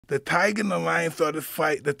the tiger and the lion started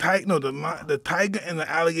fight. The tiger and the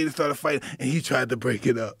alligator started fighting, and he tried to break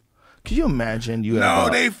it up. Can you imagine you No,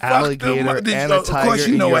 have they an fucked alligator them up. and Of a course,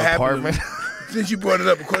 tiger you know in your what happened. apartment? Since you brought it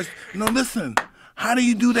up, of course. No, listen. How do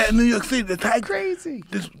you do that in New York City? The tiger, Crazy.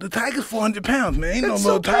 The tiger's 400 pounds, man. Ain't It's no so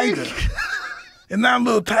little tiger. big. It's not a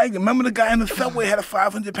little tiger. Remember the guy in the subway had a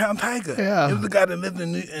 500-pound tiger? Yeah. It was the guy that lived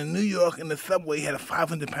in New York in the subway. He had a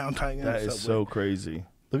 500-pound tiger in the subway. That is so crazy.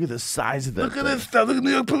 Look at the size of that Look thing. at this stuff. Look at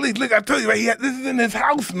New York police. Look, I told you, right? This is in his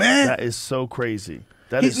house, man. That is so crazy.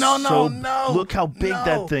 That is No. Look how big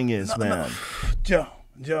that thing is, man. Joe.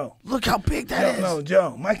 Look how big that is. No,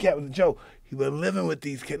 Joe. My cat was Joe. He was living with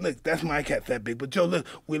these cats. Look, that's my cat's that big. But Joe, look,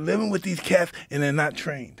 we're living with these cats and they're not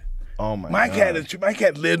trained. Oh my God. My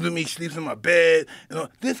cat lives with me, sleeps in my bed. You know,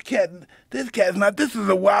 this cat's not. This is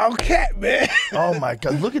a wild cat, man. Oh my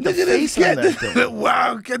God! Look at the Look at face this cat. on that This thing. is a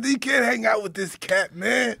wild cat. You can't hang out with this cat,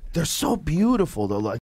 man. They're so beautiful though. Like